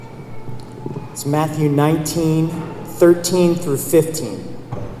It's Matthew 19, 13 through 15.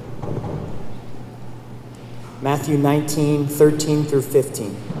 Matthew 19, 13 through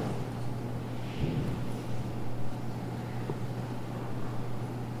 15.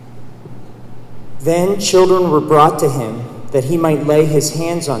 Then children were brought to him that he might lay his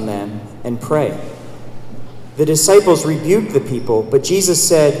hands on them and pray. The disciples rebuked the people, but Jesus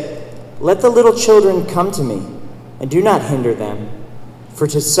said, "Let the little children come to me, and do not hinder them, for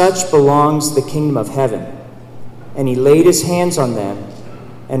to such belongs the kingdom of heaven." And he laid his hands on them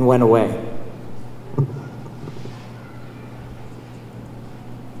and went away.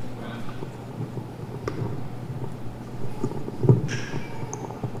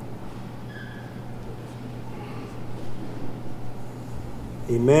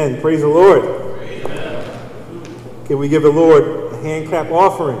 Amen. Praise the Lord. Amen. Can we give the Lord a hand clap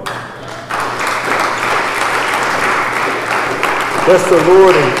offering? Bless the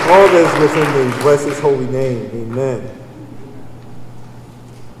Lord and all that is within me. Bless his holy name. Amen.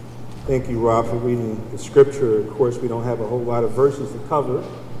 Thank you, Rob, for reading the scripture. Of course, we don't have a whole lot of verses to cover,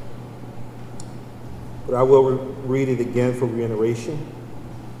 but I will read it again for reiteration.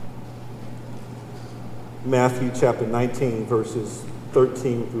 Matthew chapter 19, verses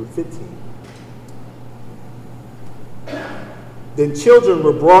 13 through 15. Then children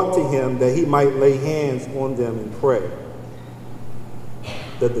were brought to him that he might lay hands on them and pray.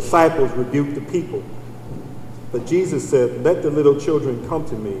 The disciples rebuked the people, but Jesus said, "Let the little children come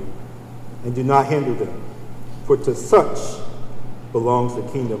to me, and do not hinder them, for to such belongs the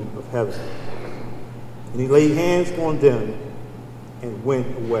kingdom of heaven." And he laid hands on them and went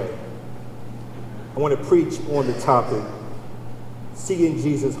away. I want to preach on the topic, seeing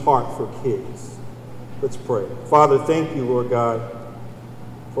Jesus' heart for kids. Let's pray. Father, thank you, Lord God,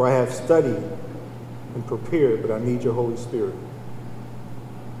 for I have studied and prepared, but I need your Holy Spirit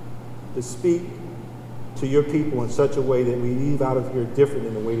to speak to your people in such a way that we leave out of here different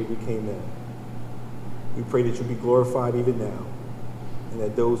than the way that we came in. We pray that you be glorified even now, and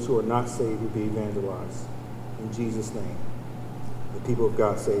that those who are not saved will be evangelized. In Jesus' name, the people of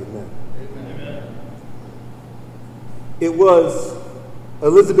God say amen. Amen. It was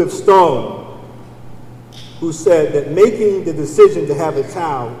Elizabeth Stone who said that making the decision to have a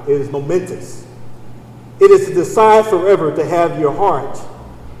child is momentous. It is to decide forever to have your heart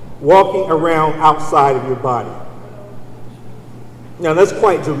walking around outside of your body. Now that's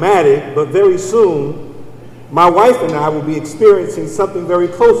quite dramatic, but very soon my wife and I will be experiencing something very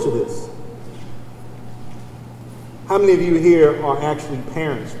close to this. How many of you here are actually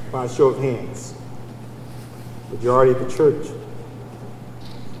parents by a show of hands? Majority of the church.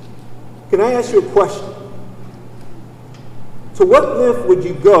 Can I ask you a question? To what length would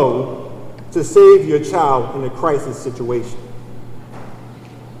you go to save your child in a crisis situation?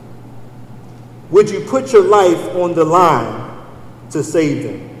 Would you put your life on the line to save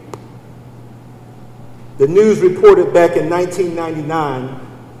them? The news reported back in 1999,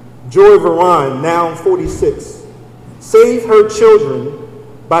 Joy Varan, now 46, saved her children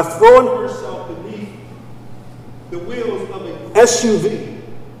by throwing herself beneath the wheels of an SUV,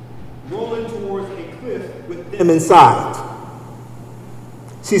 rolling towards a cliff with them inside.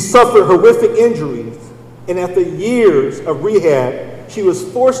 She suffered horrific injuries, and after years of rehab, she was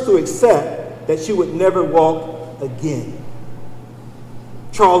forced to accept that she would never walk again.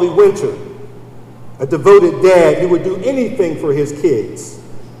 Charlie Winter, a devoted dad who would do anything for his kids,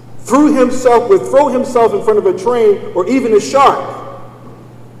 would throw himself in front of a train or even a shark.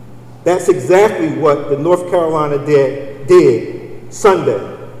 That's exactly what the North Carolina dad did Sunday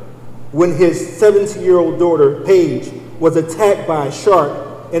when his 17-year-old daughter, Paige, was attacked by a shark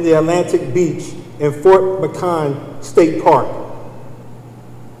in the Atlantic Beach in Fort McCann State Park.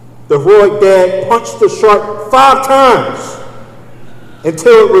 The heroic dad punched the shark 5 times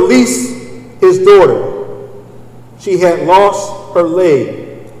until it released his daughter. She had lost her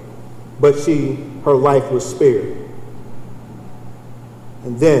leg, but her life was spared.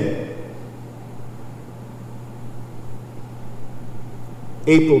 And then,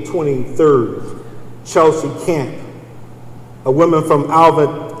 April 23rd, Chelsea Camp, a woman from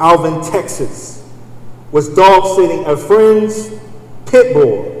Alvin, Texas, was dog-sitting a friend's pit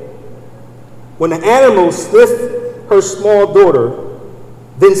bull when the animal sniffed her small daughter,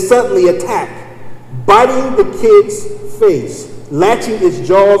 then suddenly attacked, biting the kid's face, latching its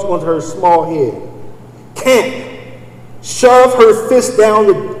jaws onto her small head. Camp shoved her fist down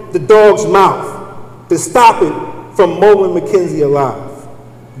the dog's mouth to stop it from mauling Mackenzie alive,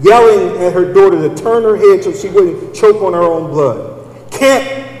 yelling at her daughter to turn her head so she wouldn't choke on her own blood. Camp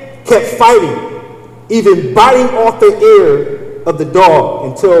kept fighting, even biting off the ear of the dog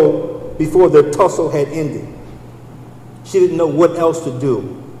until before the tussle had ended. She didn't know what else to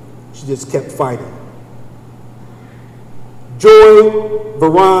do. She just kept fighting. Joy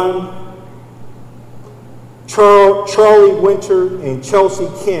Veron, Charlie Winter, and Chelsea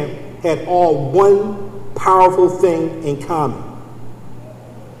Kemp had all one powerful thing in common.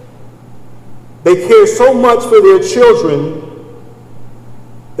 They cared so much for their children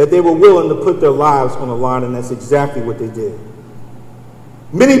that they were willing to put their lives on the line, and that's exactly what they did.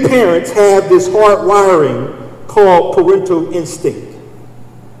 Many parents have this hard wiring called parental instinct.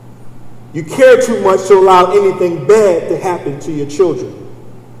 You care too much to allow anything bad to happen to your children.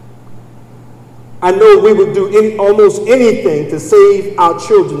 I know we would do almost anything to save our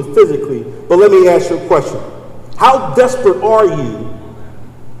children physically, but let me ask you a question. How desperate are you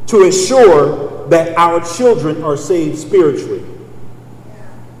to ensure that our children are saved spiritually?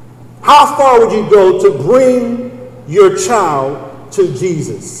 How far would you go to bring your child to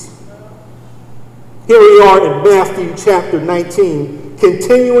Jesus? Here we are in Matthew chapter 19,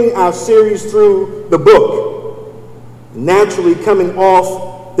 continuing our series through the book. Naturally, coming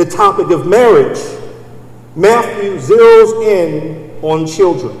off the topic of marriage, Matthew zeroes in on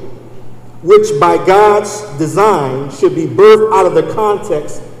children, which by God's design should be birthed out of the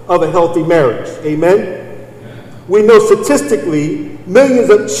context of a healthy marriage. Amen? We know statistically millions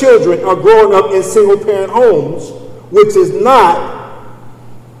of children are growing up in single-parent homes, which is not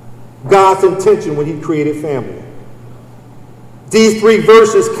God's intention when he created family. These three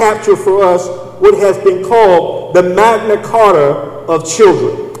verses capture for us what has been called the Magna Carta of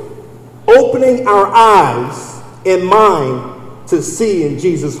children, opening our eyes and mind to see in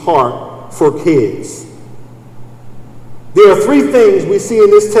Jesus' heart for kids. There are three things we see in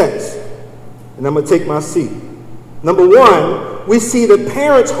this text, and I'm going to take my seat. Number one, we see the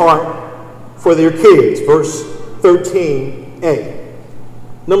parents' heart for their kids, verse 13a.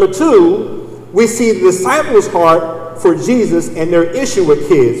 Number two, we see the disciples' heart for Jesus and their issue with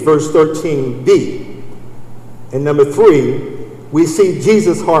kids, verse 13b. And number three, we see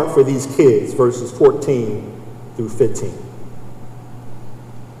Jesus' heart for these kids, verses 14 through 15.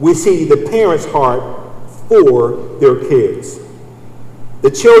 We see the parents' heart for their kids.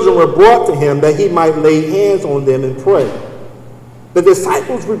 The children were brought to him that he might lay hands on them and pray. The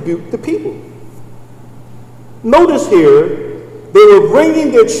disciples rebuked the people. Notice here, they were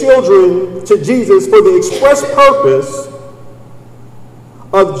bringing their children to Jesus for the express purpose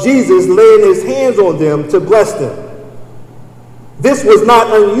of Jesus laying his hands on them to bless them. This was not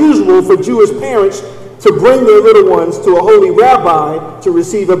unusual for Jewish parents to bring their little ones to a holy rabbi to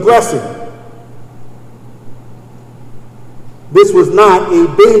receive a blessing. This was not a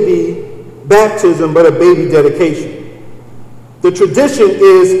baby baptism, but a baby dedication. The tradition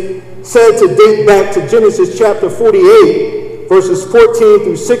is said to date back to Genesis chapter 48, verses 14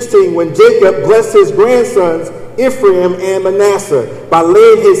 through 16, when Jacob blessed his grandsons Ephraim and Manasseh by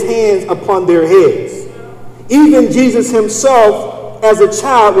laying his hands upon their heads. Even Jesus himself, as a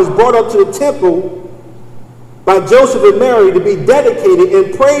child, was brought up to the temple by Joseph and Mary to be dedicated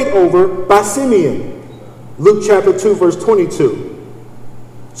and prayed over by Simeon. Luke chapter 2, verse 22.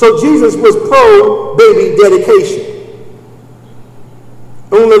 So Jesus was pro-baby dedication.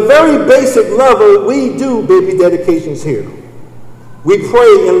 On a very basic level, we do baby dedications here. We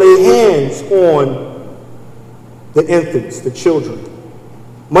pray and lay hands on the infants, the children,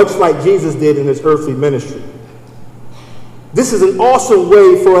 much like Jesus did in his earthly ministry. This is an awesome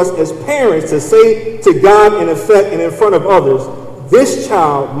way for us as parents to say to God in effect and in front of others, this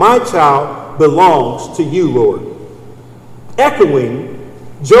child, my child, belongs to you, Lord. Echoing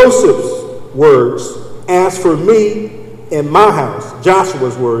Joseph's words, as for me and my house,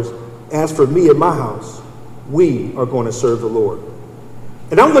 Joshua's words, as for me and my house, we are going to serve the Lord.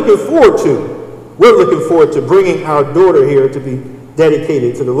 And we're looking forward to bringing our daughter here to be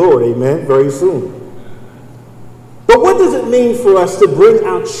dedicated to the Lord, amen, very soon. But what does it mean for us to bring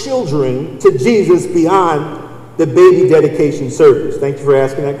our children to Jesus beyond the baby dedication service? Thank you for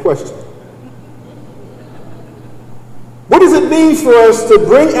asking that question. What does it mean for us to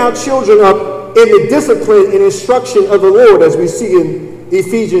bring our children up in the discipline and instruction of the Lord, as we see in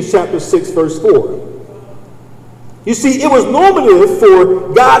Ephesians chapter 6, verse 4? You see, it was normative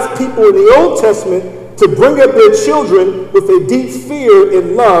for God's people in the Old Testament to bring up their children with a deep fear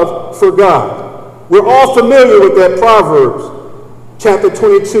and love for God. We're all familiar with that Proverbs, chapter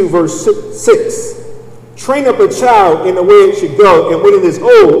 22, verse 6. Train up a child in the way it should go, and when it is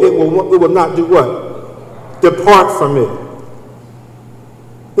old, it will not do what? Depart from it.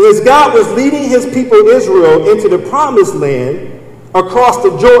 As God was leading his people Israel into the promised land across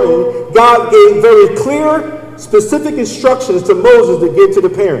the Jordan, God gave very clear, specific instructions to Moses to give to the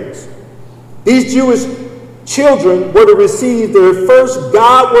parents. These Jewish children were to receive their first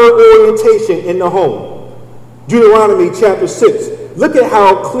Godward orientation in the home. Deuteronomy chapter 6. Look at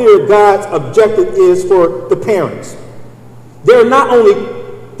how clear God's objective is for the parents. They're not only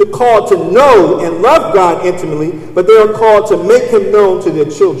called to know and love God intimately, but they are called to make him known to their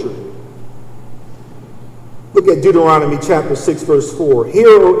children. Look at Deuteronomy chapter 6, verse 4. Hear,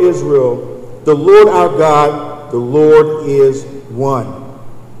 O Israel, the Lord our God, the Lord is one.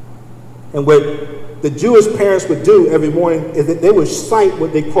 And what the Jewish parents would do every morning is that they would cite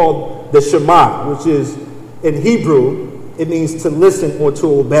what they call the Shema, which is, in Hebrew, it means to listen or to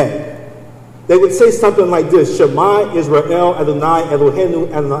obey. They would say something like this: Shema Israel Adonai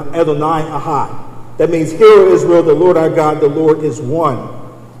Eloheinu Adonai Ahad. That means, hear, O Israel, the Lord our God, the Lord is one.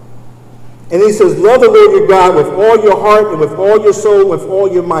 And he says, love the Lord your God with all your heart and with all your soul and with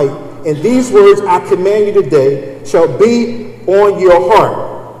all your might. And these words I command you today shall be on your heart.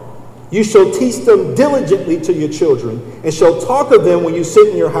 You shall teach them diligently to your children, and shall talk of them when you sit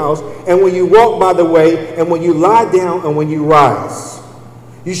in your house, and when you walk by the way, and when you lie down, and when you rise.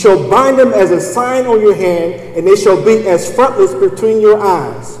 You shall bind them as a sign on your hand, and they shall be as frontlets between your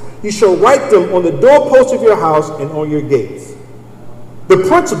eyes. You shall write them on the doorposts of your house and on your gates. The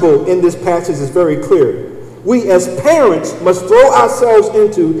principle in this passage is very clear. We as parents must throw ourselves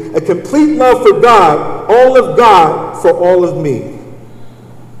into a complete love for God, all of God for all of me.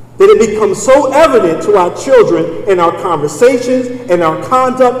 That it becomes so evident to our children in our conversations, in our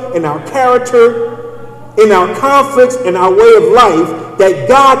conduct, in our character, in our conflicts, in our way of life, that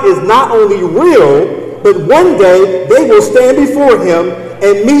God is not only real, but one day they will stand before him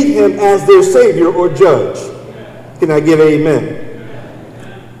and meet him as their Savior or Judge. Can I get amen?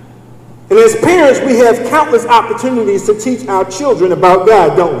 And as parents, we have countless opportunities to teach our children about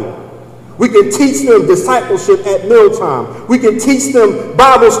God, don't we? We can teach them discipleship at mealtime. We can teach them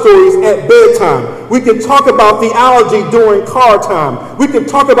Bible stories at bedtime. We can talk about theology during car time. We can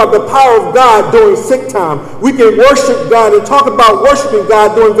talk about the power of God during sick time. We can worship God and talk about worshiping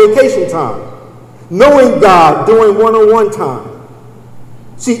God during vacation time. Knowing God during one-on-one time.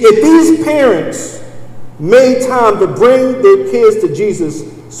 See, if these parents made time to bring their kids to Jesus,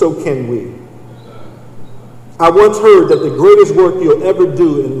 so can we. I once heard that the greatest work you'll ever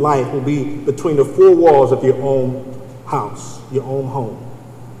do in life will be between the four walls of your own house, your own home.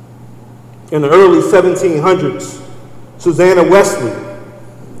 In the early 1700s, Susanna Wesley,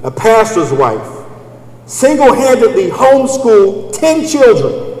 a pastor's wife, single-handedly homeschooled 10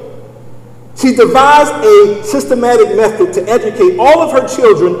 children. She devised a systematic method to educate all of her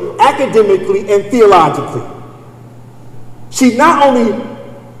children academically and theologically. She not only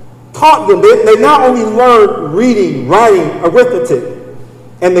taught them, they not only learned reading, writing, arithmetic,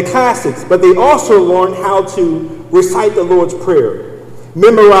 and the classics, but they also learned how to recite the Lord's Prayer,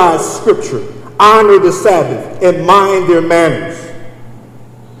 memorize Scripture, honor the Sabbath, and mind their manners.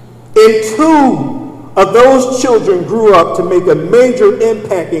 And 2 of those children grew up to make a major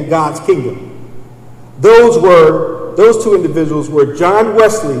impact in God's kingdom. Those 2 individuals were John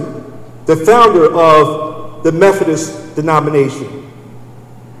Wesley, the founder of the Methodist denomination,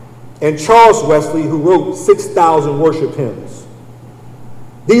 and Charles Wesley, who wrote 6,000 worship hymns.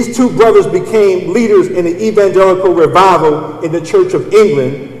 These 2 brothers became leaders in the evangelical revival in the Church of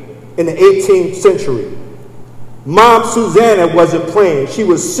England in the 18th century. Mom Susanna wasn't playing. She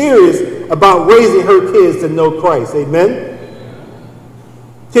was serious about raising her kids to know Christ. Amen?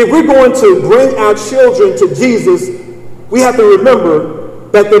 If we're going to bring our children to Jesus, we have to remember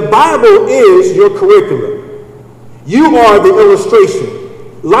that the Bible is your curriculum. You are the illustration.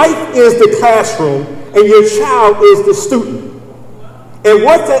 Life is the classroom, and your child is the student. And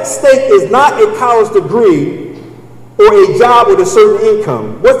what's at stake is not a college degree or a job with a certain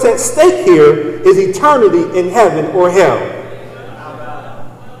income. What's at stake here is eternity in heaven or hell.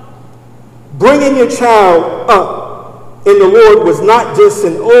 Bringing your child up in the Lord was not just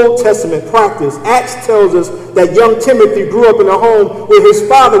an Old Testament practice. Acts tells us that young Timothy grew up in a home where his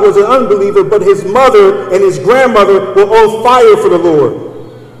father was an unbeliever, but his mother and his grandmother were on fire for the Lord,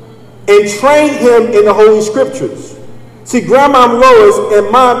 and trained him in the Holy Scriptures. See, Grandma Lois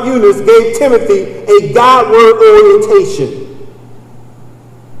and Mom Eunice gave Timothy a Godward orientation.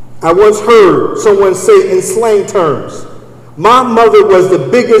 I once heard someone say in slang terms, my mother was the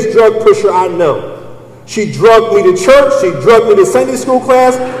biggest drug pusher I know. She drugged me to church, she drugged me to Sunday school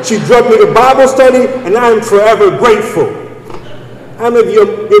class, she drugged me to Bible study, and I am forever grateful. How many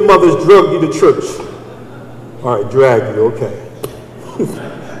of your mothers drugged you to church? All right, drag you, okay.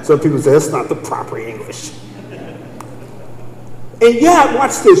 Some people say that's not the proper English. And yet,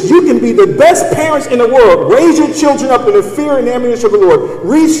 watch this, you can be the best parents in the world, raise your children up in the fear and admonition of the Lord,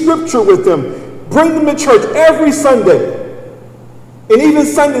 read scripture with them, bring them to church every Sunday, and even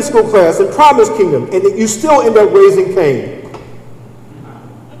Sunday school class and Promise Kingdom, and you still end up raising Cain.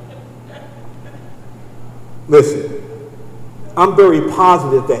 Listen, I'm very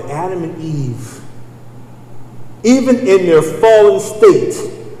positive that Adam and Eve, even in their fallen state,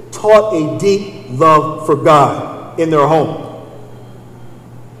 taught a deep love for God in their home.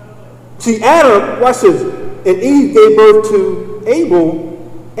 See, Adam, watch this, and Eve gave birth to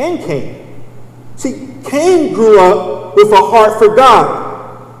Abel and Cain. See, Cain grew up with a heart for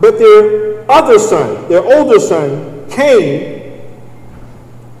God, but their other son, their older son, Cain,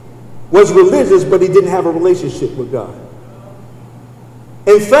 was religious, but he didn't have a relationship with God.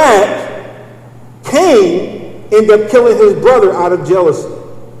 In fact, Cain ended up killing his brother out of jealousy.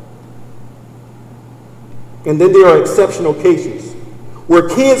 And then there are exceptional cases where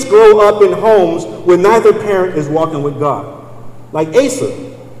kids grow up in homes where neither parent is walking with God. Like Asa,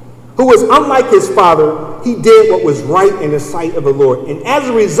 who was unlike his father, he did what was right in the sight of the Lord. And as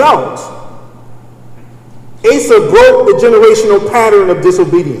a result, Asa broke the generational pattern of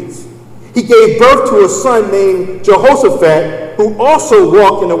disobedience. He gave birth to a son named Jehoshaphat, who also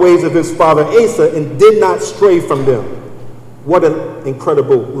walked in the ways of his father Asa and did not stray from them. What an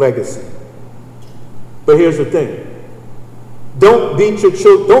incredible legacy. But here's the thing. Don't beat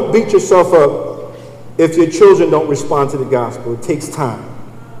yourself up if your children don't respond to the gospel. It takes time.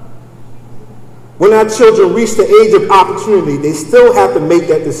 When our children reach the age of opportunity, they still have to make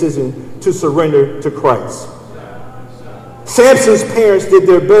that decision to surrender to Christ. Samson's parents did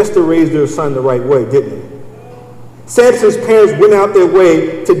their best to raise their son the right way, didn't they? Samson's parents went out their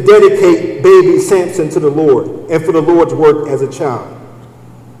way to dedicate baby Samson to the Lord and for the Lord's work as a child.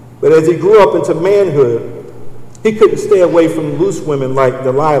 But as he grew up into manhood, he couldn't stay away from loose women like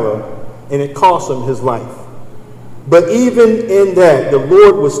Delilah, and it cost him his life. But even in that, the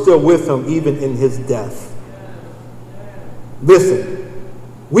Lord was still with him, even in his death. Listen,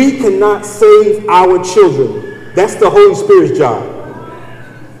 we cannot save our children. That's the Holy Spirit's job.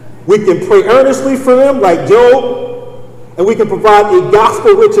 We can pray earnestly for them, like Job, and we can provide a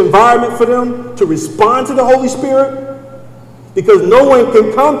gospel-rich environment for them to respond to the Holy Spirit, because no one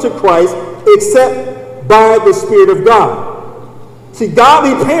can come to Christ except by the Spirit of God. See,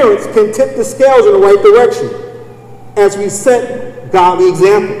 godly parents can tip the scales in the right direction as we set godly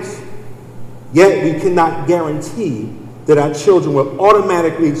examples. Yet we cannot guarantee that our children will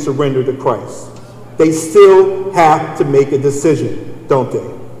automatically surrender to Christ. They still have to make a decision, don't they?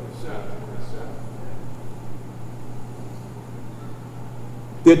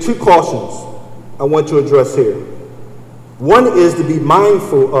 There are two cautions I want to address here. One is to be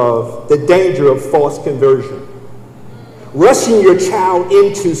mindful of the danger of false conversion. Rushing your child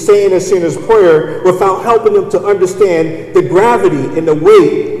into saying a sinner's prayer without helping them to understand the gravity and the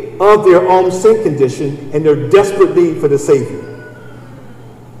weight of their own sin condition and their desperate need for the Savior.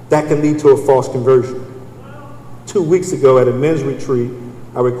 That can lead to a false conversion. 2 weeks ago at a men's retreat,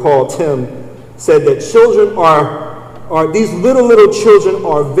 I recall Tim said that children these little children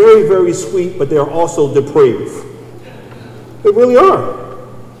are very, very sweet, but they're also depraved. They really are.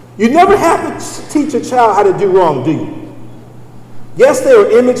 You never have to teach a child how to do wrong, do you? Yes, they are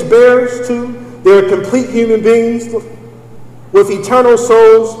image bearers too. They are complete human beings with eternal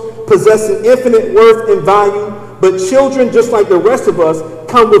souls, possessing infinite worth and value. But children, just like the rest of us,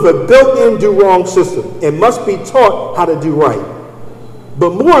 come with a built-in do wrong system and must be taught how to do right.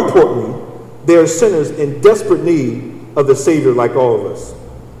 But more importantly, they are sinners in desperate need of the Savior like all of us.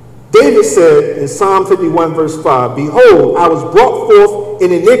 David said in Psalm 51 verse 5, "Behold, I was brought forth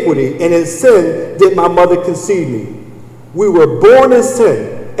in iniquity, and in sin did my mother conceive me." We were born in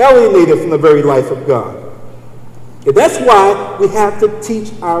sin, alienated from the very life of God. And that's why we have to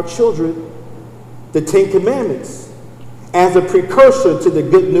teach our children the Ten Commandments as a precursor to the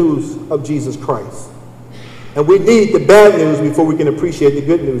good news of Jesus Christ. And we need the bad news before we can appreciate the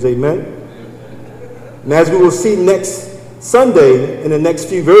good news, amen? And as we will see next Sunday, in the next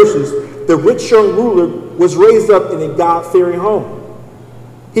few verses, the rich young ruler was raised up in a God-fearing home.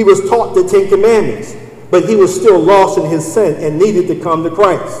 He was taught the Ten Commandments, but he was still lost in his sin and needed to come to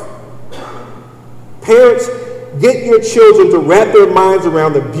Christ. Parents, get your children to wrap their minds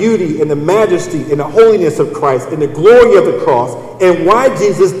around the beauty and the majesty and the holiness of Christ and the glory of the cross and why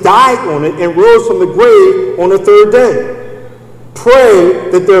Jesus died on it and rose from the grave on the third day.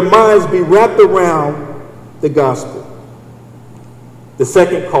 Pray that their minds be wrapped around the gospel. The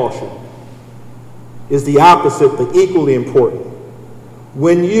second caution is the opposite, but equally important.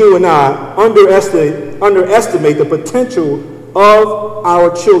 When you and I underestimate the potential of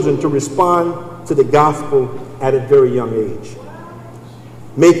our children to respond to the gospel at a very young age.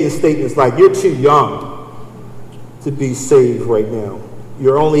 Making statements like, you're too young to be saved right now.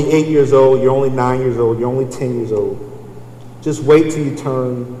 You're only 8 years old, you're only 9 years old, you're only 10 years old. Just wait till you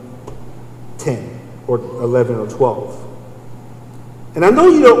turn 10 or 11 or 12. And I know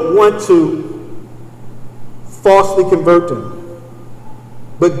you don't want to falsely convert them,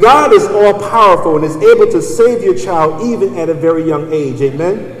 but God is all powerful and is able to save your child even at a very young age.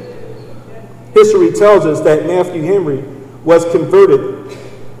 Amen? History tells us that Matthew Henry was converted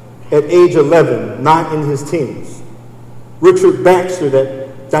at age 11, not in his teens. Richard Baxter,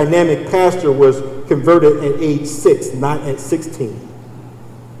 that dynamic pastor, was converted at age 6, not at 16.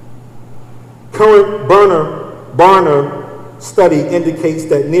 Current Barna study indicates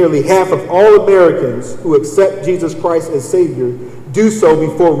that nearly half of all Americans who accept Jesus Christ as Savior do so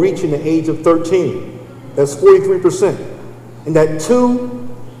before reaching the age of 13. That's 43%. And that 2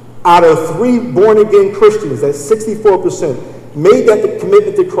 out of 3 born-again Christians, that's 64%, made that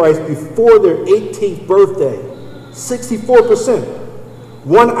commitment to Christ before their 18th birthday. 64%.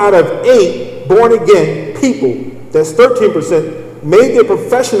 1 out of 8 born-again people, that's 13%, made their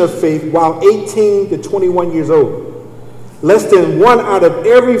profession of faith while 18 to 21 years old. Less than 1 out of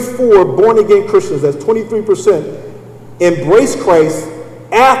every 4 born-again Christians, that's 23%, embraced Christ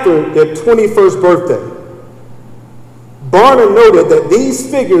after their 21st birthday. Barna noted that these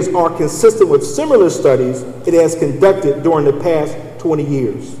figures are consistent with similar studies it has conducted during the past 20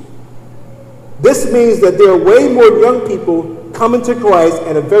 years. This means that there are way more young people coming to Christ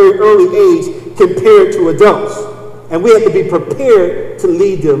at a very early age compared to adults, and we have to be prepared to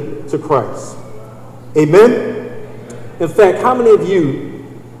lead them to Christ. Amen? In fact, how many of you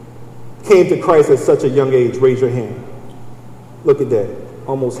came to Christ at such a young age? Raise your hand. Look at that.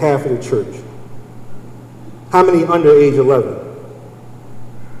 Almost half of the church. How many under age 11?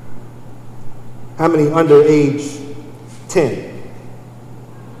 How many under age 10?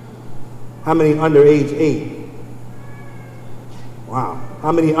 How many under age 8? Wow.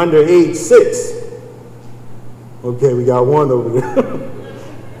 How many under age 6? Okay, we got one over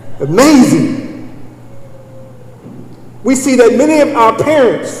there. Amazing. We see that many of our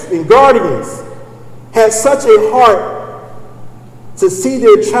parents and guardians had such a heart to see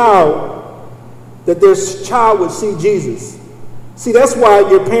their child, that their child would see Jesus. See, that's why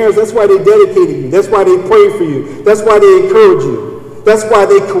your parents, that's why they dedicated you. That's why they prayed for you. That's why they encourage you. That's why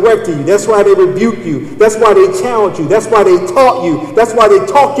they corrected you. That's why they rebuke you. That's why they challenge you. That's why they taught you. That's why they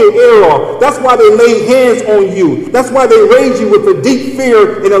talk your ear off. That's why they laid hands on you. That's why they raised you with a deep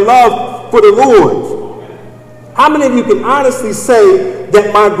fear and a love for the Lord. How many of you can honestly say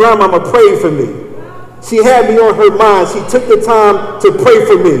that my grandmama prayed for me? She had me on her mind. She took the time to pray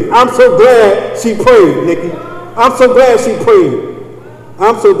for me. I'm so glad she prayed, Nikki. I'm so glad she prayed.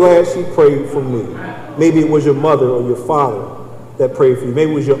 I'm so glad she prayed for me. Maybe it was your mother or your father that prayed for you.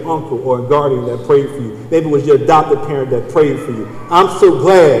 Maybe it was your uncle or a guardian that prayed for you. Maybe it was your adopted parent that prayed for you. I'm so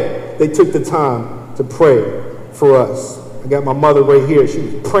glad they took the time to pray for us. I got my mother right here. She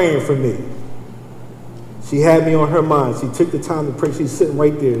was praying for me. She had me on her mind. She took the time to pray. She's sitting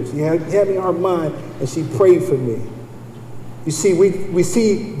right there. She had me on her mind, and she prayed for me. You see, we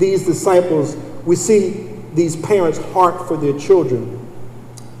see these disciples, we see these parents' heart for their children,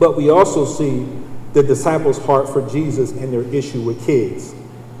 but we also see the disciples' heart for Jesus and their issue with kids.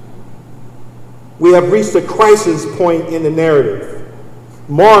 We have reached a crisis point in the narrative.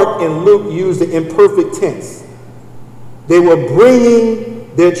 Mark and Luke use the imperfect tense. They were bringing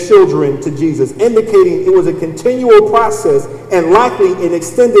their children to Jesus, indicating it was a continual process and likely an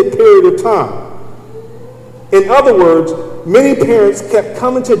extended period of time. In other words, many parents kept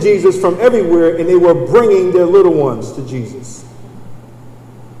coming to Jesus from everywhere, and they were bringing their little ones to Jesus.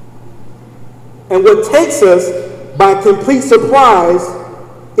 And what takes us by complete surprise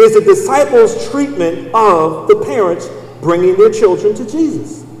is the disciples' treatment of the parents bringing their children to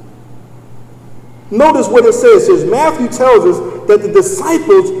Jesus. Notice what it says. It says, Matthew tells us that the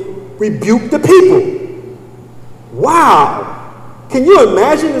disciples rebuked the people. Wow. Can you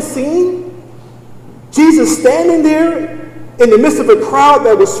imagine the scene? Jesus standing there in the midst of a crowd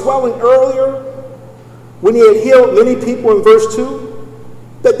that was swelling earlier when he had healed many people in verse 2.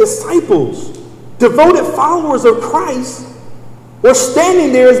 The disciples, devoted followers of Christ, were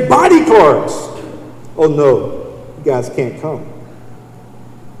standing there as bodyguards. Oh no, you guys can't come.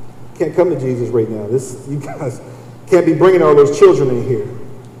 Can't come to Jesus right now. You guys can't be bringing all those children in here.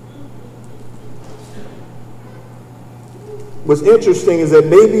 What's interesting is that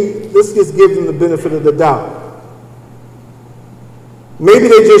maybe let's just give them the benefit of the doubt. Maybe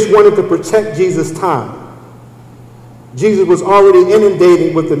they just wanted to protect Jesus' time. Jesus was already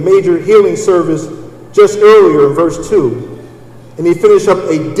inundated with the major healing service just earlier in verse 2, and he finished up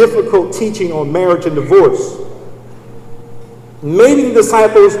a difficult teaching on marriage and divorce. Maybe the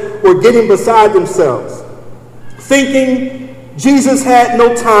disciples were getting beside themselves, thinking Jesus had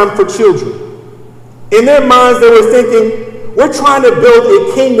no time for children. In their minds, they were thinking, we're trying to build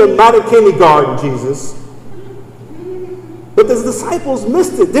a kingdom, not a kindergarten, Jesus. But the disciples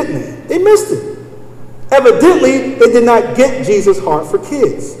missed it, didn't they? They missed it. Evidently, they did not get Jesus' heart for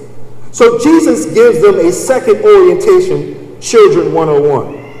kids. So Jesus gives them a second orientation, Children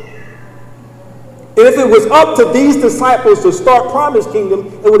 101. And if it was up to these disciples to start Promised Kingdom,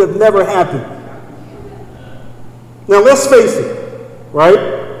 it would have never happened. Now let's face it,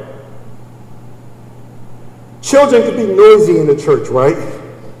 right? Children can be noisy in the church, right?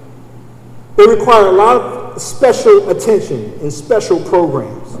 They require a lot of special attention and special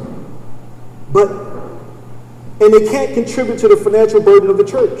programs. And they can't contribute to the financial burden of the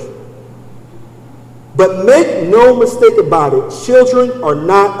church. But make no mistake about it, children are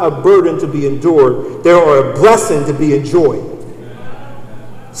not a burden to be endured. They are a blessing to be enjoyed.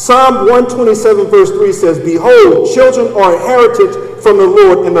 Psalm 127 verse 3 says, "Behold, children are a heritage from the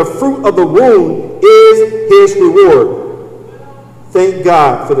Lord, and the fruit of the womb is his reward." Thank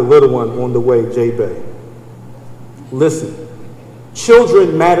God for the little one on the way, J-Bay. Listen,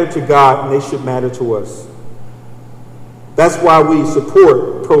 children matter to God, and they should matter to us. That's why we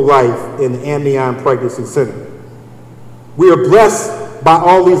support pro-life in the Amnion Pregnancy Center. We are blessed by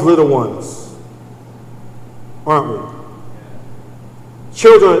all these little ones, aren't we?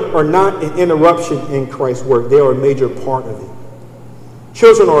 Children are not an interruption in Christ's work. They are a major part of it.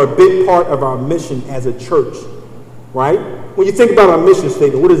 Children are a big part of our mission as a church, right? When you think about our mission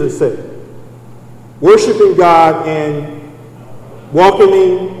statement, what does it say? Worshiping God and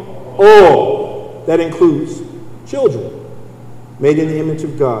welcoming all. That includes children made in the image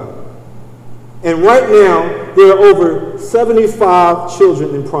of God. And right now, there are over 75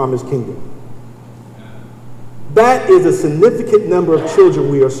 children in Promised Kingdom. That is a significant number of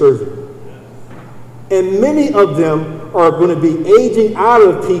children we are serving. And many of them are going to be aging out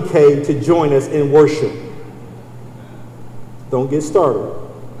of PK to join us in worship. Don't get started.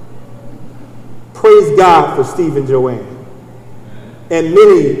 Praise God for Steve and Joanne. And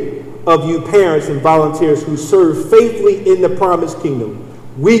many of you parents and volunteers who serve faithfully in the Promised Kingdom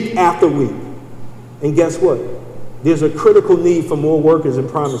week after week. And guess what? There's a critical need for more workers in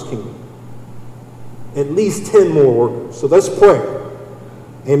Promised Kingdom. At least 10 more workers. So let's pray.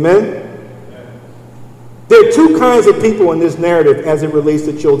 Amen? There are two kinds of people in this narrative as it relates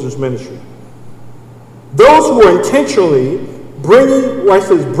to children's ministry. Those who are intentionally bringing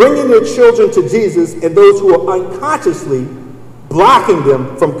their children to Jesus, and those who are unconsciously blocking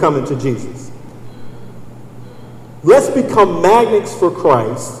them from coming to Jesus. Let's become magnets for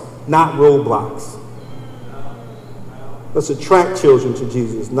Christ, not roadblocks. Let's attract children to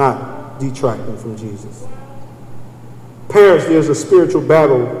Jesus, not detract them from Jesus. Parents, there's a spiritual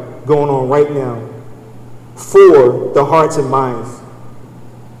battle going on right now for the hearts and minds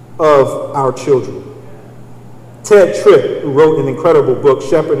of our children. Ted Tripp, who wrote an incredible book,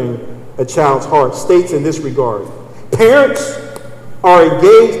 Shepherding a Child's Heart, states in this regard, parents are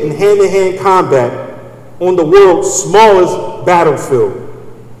engaged in hand-to-hand combat on the world's smallest battlefield,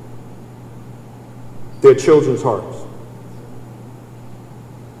 their children's hearts.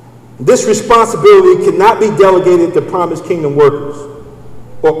 This responsibility cannot be delegated to Promised Kingdom workers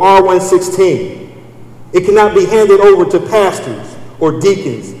or R116. It cannot be handed over to pastors or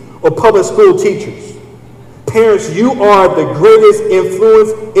deacons or public school teachers. Parents, you are the greatest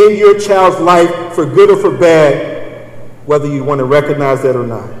influence in your child's life for good or for bad, whether you want to recognize that or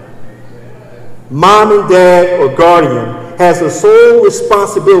not. Mom and dad or guardian has the sole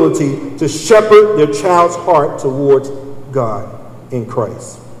responsibility to shepherd their child's heart towards God in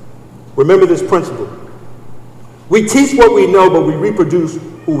Christ. Remember this principle. We teach what we know, but we reproduce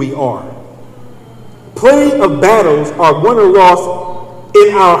who we are. Plenty of battles are won or lost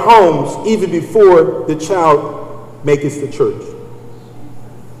in our homes even before the child makes it to church.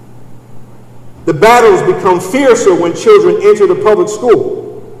 The battles become fiercer when children enter the public school.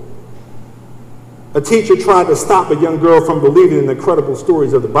 A teacher tried to stop a young girl from believing in the incredible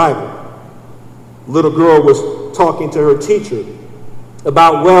stories of the Bible. The little girl was talking to her teacher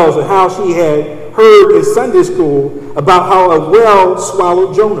about whales and how she had heard in Sunday school about how a whale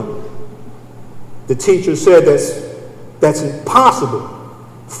swallowed Jonah. The teacher said that's impossible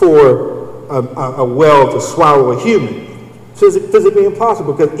for a whale to swallow a human. Physically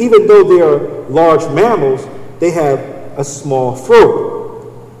impossible, because even though they are large mammals, they have a small throat.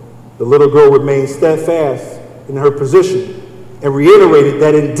 The little girl remained steadfast in her position and reiterated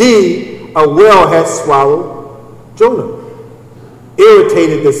that indeed a well had swallowed Jonah.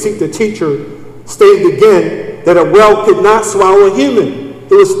 Irritated, the teacher stated again that a well could not swallow a human.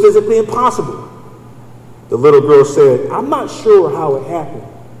 It was physically impossible. The little girl said, I'm not sure how it happened,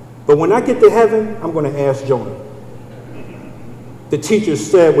 but when I get to heaven, I'm going to ask Jonah. The teacher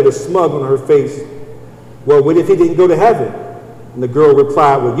said with a smug on her face, well, what if he didn't go to heaven? And the girl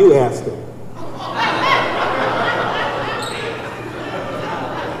replied, well, you asked him.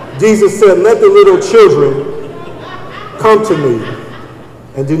 Jesus said, let the little children come to me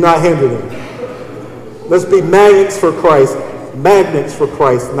and do not hinder them. Let's be magnets for Christ,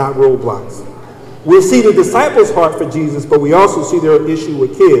 not roadblocks. We see the disciples' heart for Jesus, but we also see their issue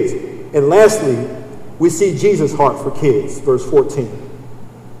with kids. And lastly, we see Jesus' heart for kids, verse 14.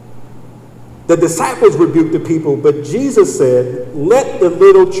 The disciples rebuked the people, but Jesus said, let the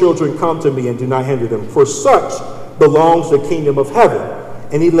little children come to me and do not hinder them, for such belongs the kingdom of heaven.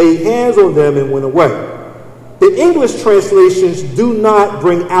 And he laid hands on them and went away. The English translations do not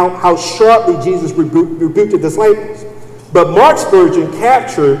bring out how sharply Jesus rebuked the disciples, but Mark's version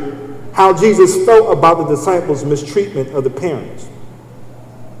captured how Jesus felt about the disciples' mistreatment of the parents.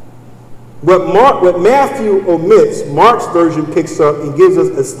 What Matthew omits, Mark's version picks up and gives us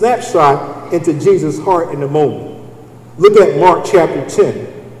a snapshot into Jesus' heart in the moment. Look at Mark chapter 10,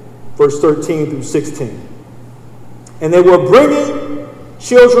 verse 13 through 16. And they were bringing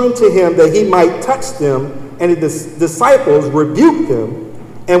children to him that he might touch them, and the disciples rebuked them.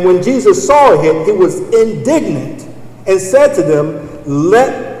 And when Jesus saw it, he was indignant and said to them,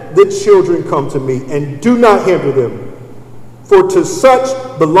 let the children come to me, and do not hinder them, for to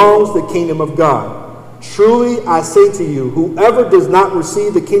such belongs the kingdom of God. Truly I say to you, whoever does not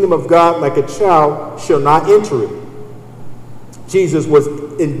receive the kingdom of God like a child shall not enter it. Jesus was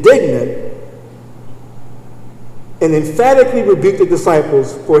indignant and emphatically rebuked the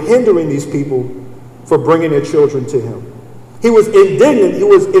disciples for hindering these people for bringing their children to him. He was indignant, he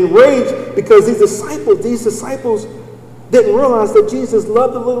was enraged because these disciples didn't realize that Jesus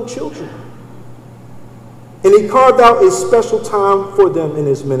loved the little children. And he carved out a special time for them in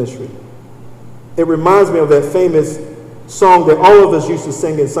his ministry. It reminds me of that famous song that all of us used to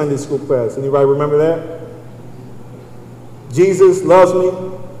sing in Sunday school class. Anybody remember that? Jesus loves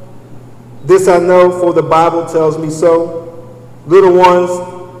me. This I know, for the Bible tells me so. Little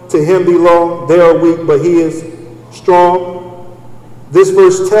ones to him belong. They are weak, but he is strong. This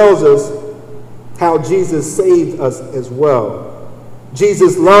verse tells us how Jesus saved us as well.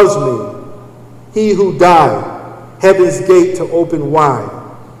 Jesus loves me. He who died, heaven's gate to open wide.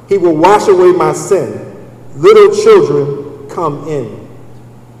 He will wash away my sin. Little children, come in.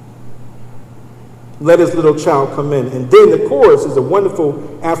 Let his little child come in. And then the chorus is a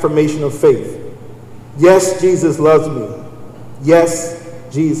wonderful affirmation of faith. Yes, Jesus loves me. Yes,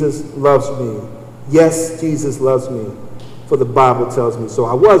 Jesus loves me. Yes, Jesus loves me. For the Bible tells me so.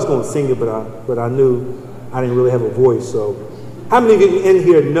 I was going to sing it, but I knew I didn't really have a voice. So how many of you in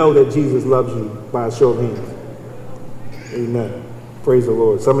here know that Jesus loves you by a show of hands? Amen. Praise the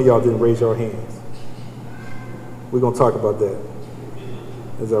Lord. Some of y'all didn't raise your hands. We're going to talk about that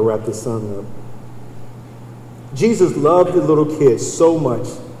as I wrap this sermon up. Jesus loved the little kids so much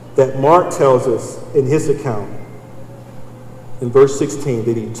that Mark tells us in his account in verse 16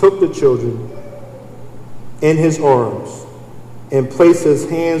 that he took the children in his arms and placed his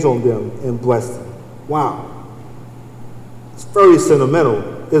hands on them and blessed them. Wow. It's very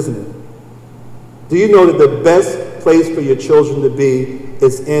sentimental, isn't it? Do you know that the best place for your children to be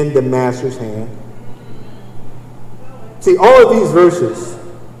is in the master's hand? See, all of these verses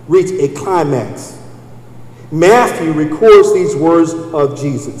reach a climax. Matthew records these words of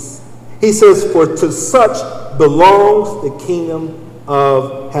Jesus. He says, for to such belongs the kingdom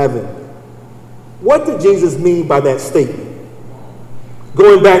of heaven. What did Jesus mean by that statement?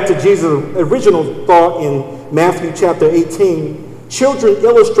 Going back to Jesus' original thought in Matthew chapter 18, children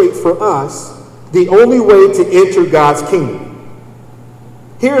illustrate for us the only way to enter God's kingdom.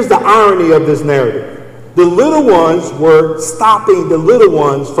 Here's the irony of this narrative. The little ones were stopping the little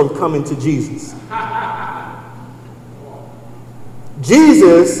ones from coming to Jesus.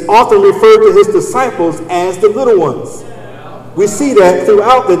 Jesus often referred to his disciples as the little ones. We see that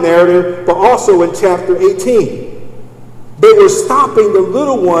throughout the narrative, but also in chapter 18. They were stopping the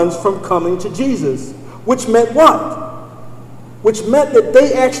little ones from coming to Jesus, which meant what? Which meant that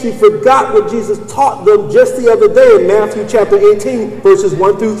they actually forgot what Jesus taught them just the other day in Matthew chapter 18, verses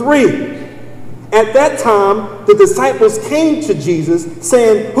 1 through 3. At that time, the disciples came to Jesus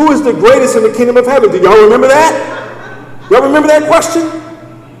saying, who is the greatest in the kingdom of heaven? Do y'all remember that? Y'all remember that question?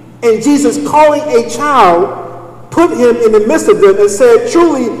 And Jesus, calling a child, put him in the midst of them and said,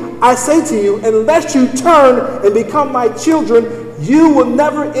 truly, I say to you, unless you turn and become my children, you will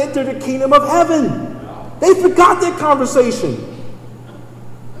never enter the kingdom of heaven. They forgot that conversation.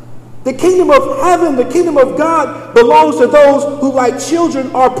 The kingdom of heaven, the kingdom of God, belongs to those who, like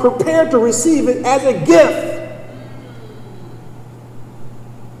children, are prepared to receive it as a gift.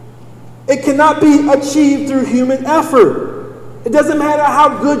 It cannot be achieved through human effort. It doesn't matter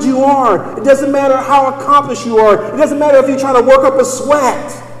how good you are. It doesn't matter how accomplished you are. It doesn't matter if you're trying to work up a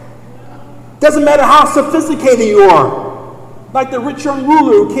sweat. It doesn't matter how sophisticated you are. Like the rich young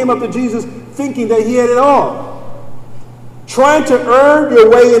ruler who came up to Jesus thinking that he had it all. Trying to earn your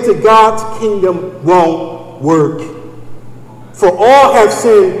way into God's kingdom won't work. For all have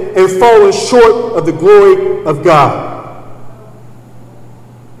sinned and fallen short of the glory of God.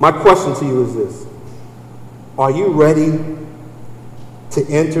 My question to you is this. Are you ready to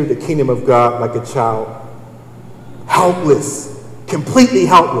enter the kingdom of God like a child? Helpless, completely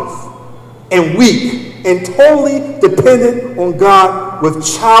helpless, and weak, and totally dependent on God with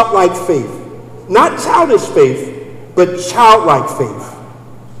childlike faith. Not childish faith, but childlike faith.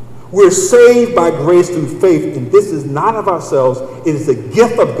 We're saved by grace through faith, and this is not of ourselves. It is a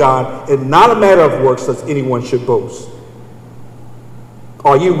gift of God and not a matter of works, lest anyone should boast.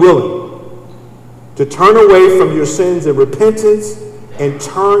 Are you willing to turn away from your sins in repentance and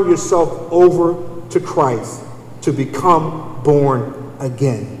turn yourself over to Christ to become born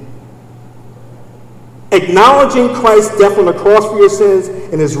again? Acknowledging Christ's death on the cross for your sins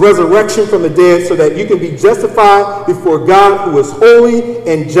and his resurrection from the dead so that you can be justified before God, who is holy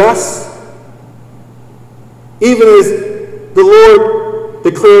and just. Even as the Lord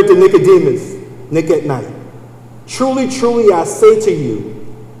declared to Nicodemus, Nick at night, truly, truly, I say to you,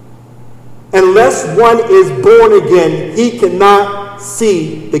 unless one is born again, he cannot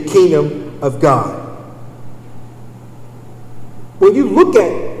see the kingdom of God. When you look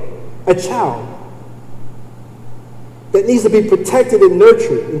at a child that needs to be protected and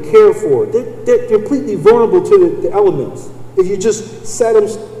nurtured and cared for, they're completely vulnerable to the elements. If you just set them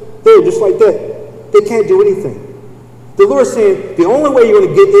there just like that, they can't do anything. The Lord is saying, the only way you're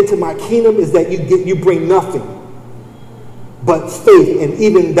going to get into my kingdom is that you bring nothing but faith, and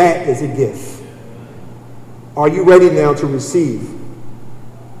even that is a gift. Are you ready now to receive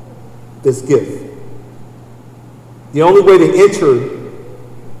this gift? The only way to enter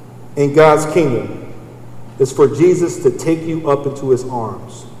in God's kingdom is for Jesus to take you up into his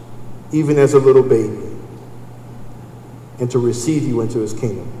arms, even as a little baby, and to receive you into his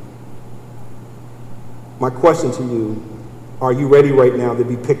kingdom. My question to you, are you ready right now to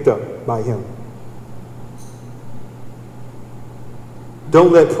be picked up by him?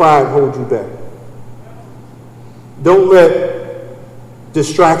 Don't let pride hold you back. Don't let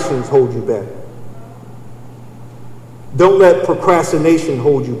distractions hold you back. Don't let procrastination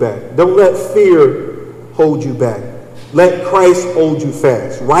hold you back. Don't let fear hold you back. Let Christ hold you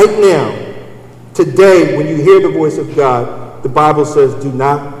fast. Right now, today, when you hear the voice of God, the Bible says, do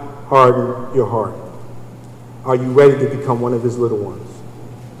not harden your heart. Are you ready to become one of his little ones?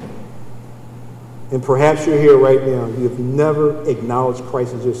 And perhaps you're here right now, you have never acknowledged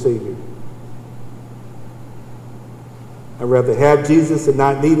Christ as your Savior. I'd rather have Jesus and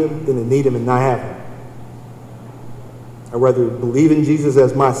not need him than to need him and not have him. I'd rather believe in Jesus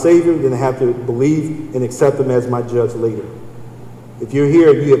as my Savior than have to believe and accept him as my judge later. If you're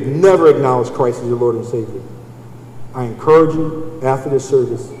here and you have never acknowledged Christ as your Lord and Savior, I encourage you after this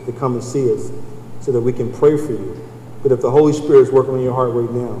service to come and see us so that we can pray for you. But if the Holy Spirit is working on your heart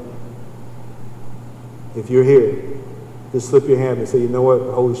right now, if you're here, just slip your hand and say, you know what?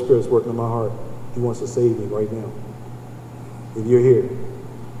 The Holy Spirit is working on my heart. He wants to save me right now. If you're here,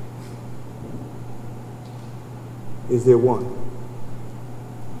 is there one?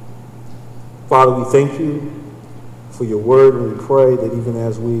 Father, we thank you for your word, and we pray that even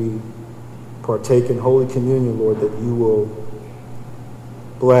as we partake in Holy Communion, Lord, that you will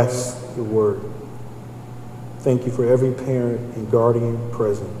bless your word. Thank you for every parent and guardian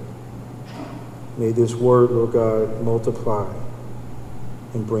present. May this word, Lord God, multiply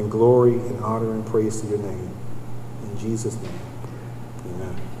and bring glory and honor and praise to your name. In Jesus' name, amen.